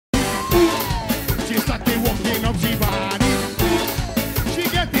walking up she body. She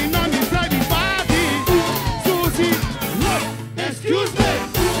getting on inside the party. Susie, look, excuse me.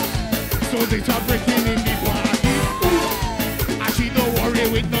 So they start breaking in the party. And she don't worry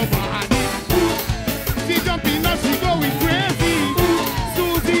with nobody. She jumping up, she going crazy.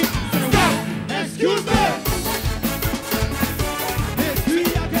 Susie, stop, excuse me.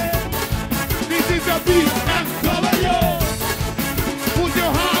 This is a BMW. Put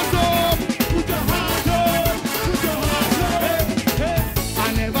your hands up, put your hands up, put your hands up. Hey, hey. I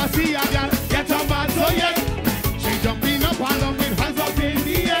never see a girl get a man so yet. She jumping up and down with hands up in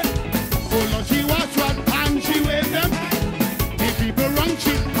the air. Oh Lord, she was run and she waved them. The people run,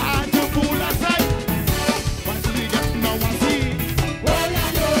 she hard to pull aside. Why should we get no one see?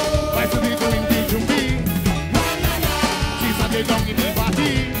 Why should we doing the jumpy? She's a day down in the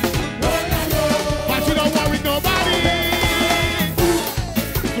party. Why she don't worry nobody?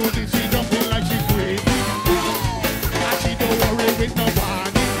 So did she jumping like she crazy? And she don't worry with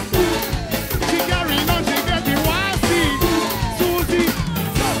nobody. She carrying on, she getting wassy. Susie,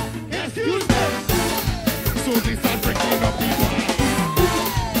 excuse me. So they start breaking up the party.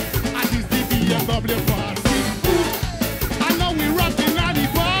 And this the BMW party. And now we rocking at the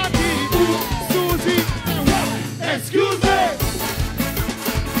party. Susie, excuse me.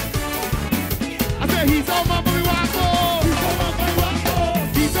 I say he's on my boy Wacko. He's on my boy Wacko.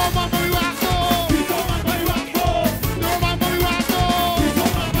 He's on my boy Wacko. He's on my boy Wacko. He's on my boy Wacko. He's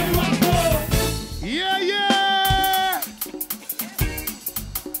on my boy Wacko. Yeah, yeah.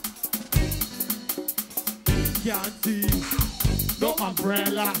 Can't see. No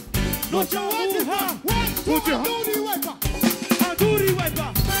umbrella. No shower. Put your hand. Do the wiper. Do the wiper.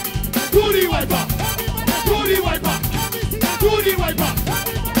 Do the wiper. Do the wiper. Do the wiper.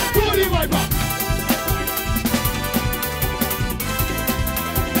 Do the wiper.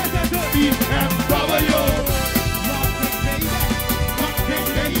 BMW.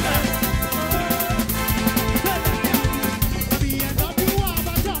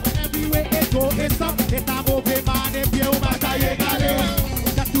 Everywhere it go, it's up. It's a move man if you mata ye gale.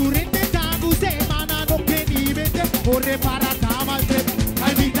 Da turinde tangu se mana no peni vende. Ore para tamalde.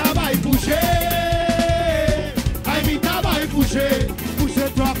 Ai vita vai pusher. Ai vita vai pusher. Push the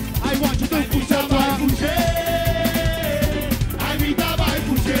truck. I want you to push the truck. Ai vita vai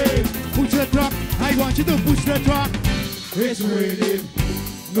pusher. Push the truck. I want you to push the truck. It's raining.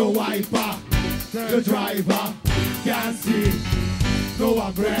 No wiper. The driver can't see. No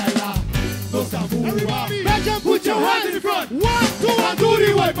umbrella. No samurai. Belgium, put your hands in the front. 1, 2, and do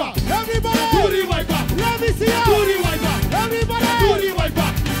the wiper. Everybody, do the wiper. Let me see you. Do the wiper. Everybody, do the wiper.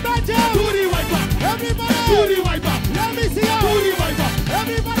 Belgium, do the wiper. Everybody, do the wiper. Let me see you. Do the wiper.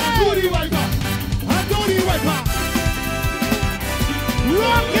 Everybody, do the wiper. And do the wiper.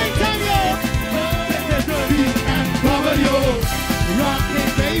 Rocking Tango. BMW.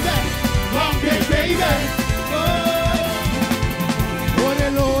 Rocking baby. Rocking baby. Ore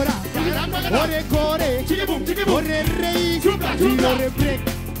l'ora, ore core, ore rei, ore break.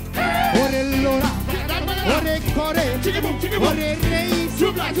 Ore l'ora, ore core, ore rei,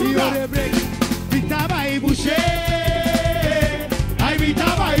 ore break. Vita vai boucher, I vita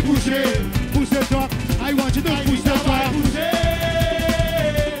vai boucher. Push the truck, I want you to push the truck.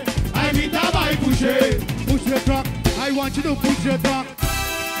 I vita vai boucher. Push the truck, I want you to push the truck.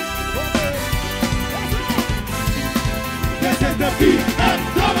 This is the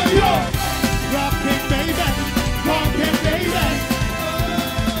BMW. Rockin' baby, rockin' baby.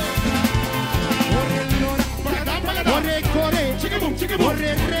 Ore core, ore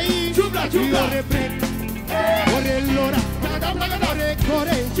rei, ore break. Ore l'ora, ore core,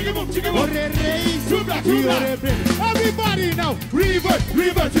 ore rei, ore break. Everybody now, reverse,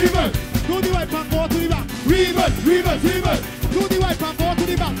 reverse, reverse. Do the wipe and go to the back. Reverse, reverse, reverse. Do the wipe and go to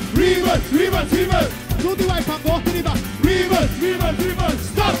the back. Reverse, reverse, reverse. Do the wipe and go to the back. Reverse, reverse, reverse.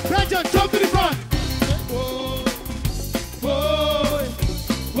 Stop. Belgium, jump to the front. Boy, boy,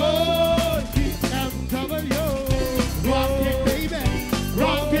 boy. BMW. Rock it, baby.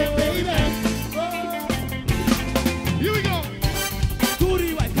 Rock it, baby. Here we go. Do the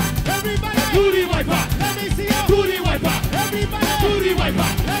wiper. Everybody. Do the wiper. Let me see you. Do the wiper. Everybody. Do the wiper.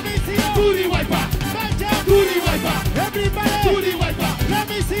 Let me see you. Do the wiper. Belgium. Do the wiper. Everybody. Do the wiper. Let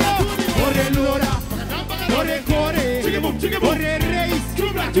me see you. Ore l'ora. Ore core, ore reis,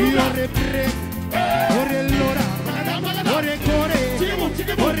 ore break. Ore l'ora, ore core,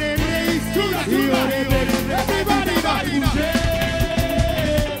 ore reis, ore break. Everybody vai bouger.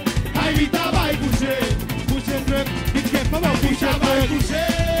 Ai vita vai bouger. Bouger truck, be careful about bouger vai bouger.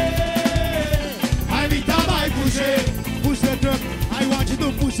 Ai vita vai bouger. Push the truck, I want you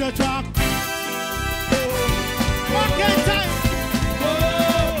to push the truck.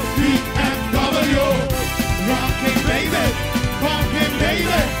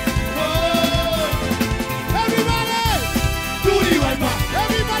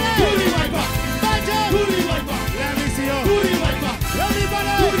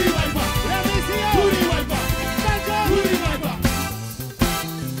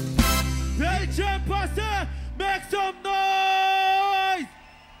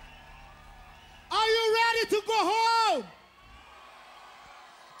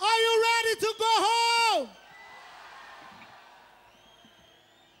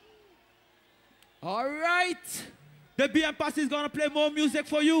 All right. The BM Pass is going to play more music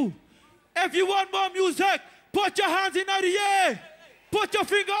for you. If you want more music, put your hands in the air. Put your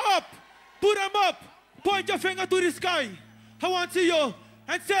finger up. Put them up. Point your finger to the sky. I want to see you.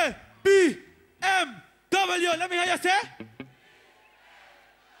 And say, BMW. Let me hear you say.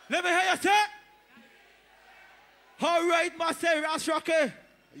 Let me hear you say. All right, Master Ras Rocky.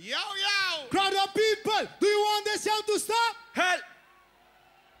 Yo, yo. Crowd of people, do you want this jam to stop? Hell.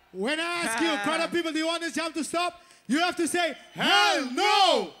 When I ask you, crowd of people, do you want this jam to stop? You have to say, hell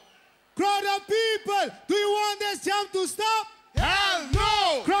no. Crowd of people, do you want this jam to stop? Hell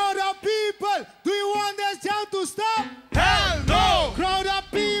no. Crowd of people, do you want this jam to stop? Hell no. Crowd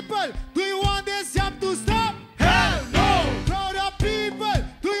of people, do you want this jam to stop? Hell no. Crowd of people,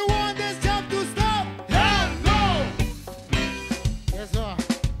 do you want this jam to stop? Hell no. Yes, sir.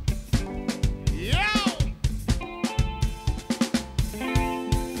 Yo.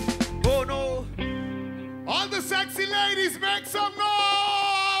 Oh, no. All the sexy ladies, make some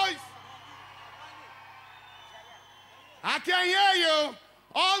noise. I can't hear you.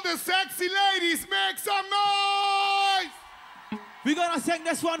 All the sexy ladies, make some noise. We're going to sing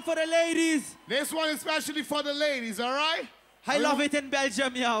this one for the ladies. This one is especially for the ladies, all right? I love it in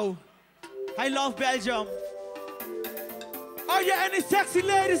Belgium, yo. I love Belgium. Are there any sexy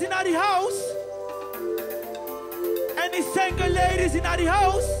ladies in the house? Any single ladies in the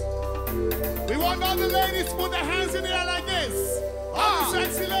house? We want all the ladies to put their hands in the air like this. All the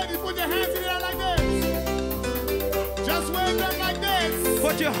sexy ladies, put their hands in the air like this. Just wave them like this.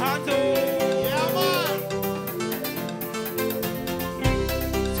 Put your hands up. Yeah, man.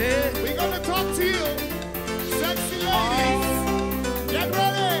 Say, We're going to talk to you. Sexy ladies. Get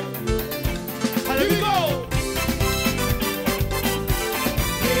ready. let me go.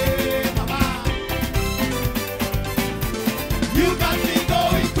 Hey, mama. You got me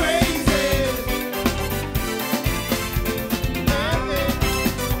going crazy.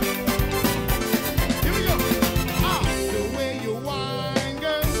 Here we go. The way you whine,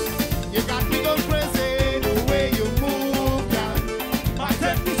 girl. You got me going crazy. The way you move, girl. My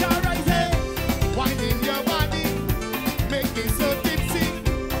temperature rising. Winding your body. Make me so tipsy.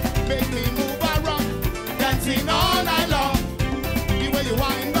 Make me move around. Dancing all night long. The way you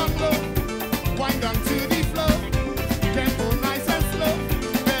wind down low. Wind down to the floor. Tempo nice and slow.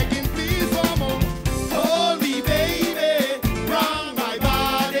 Begging please for more. Hold me, baby. Rock my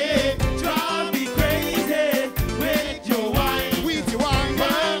body. Drive me crazy with your wine. With your wine,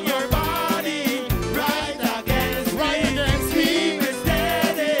 Burn girl. your body right against Right me. against me. Keep it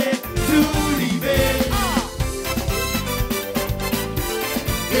steady to the bed.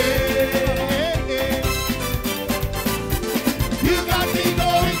 Hey, hey. You got me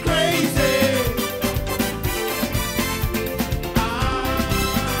going crazy.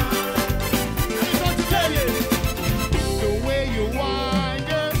 Let me start to tell you. The way you whine,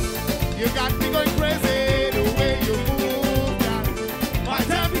 girl. You got me going crazy. The way you move, girl. My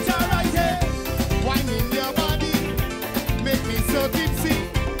temperature rising. Winding your body. Make me so tipsy.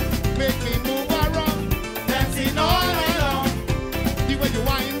 Make me move around. Dancing all night long. The way you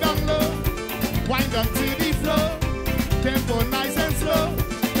wind down low. Wind up to the floor. Tempo nice and slow.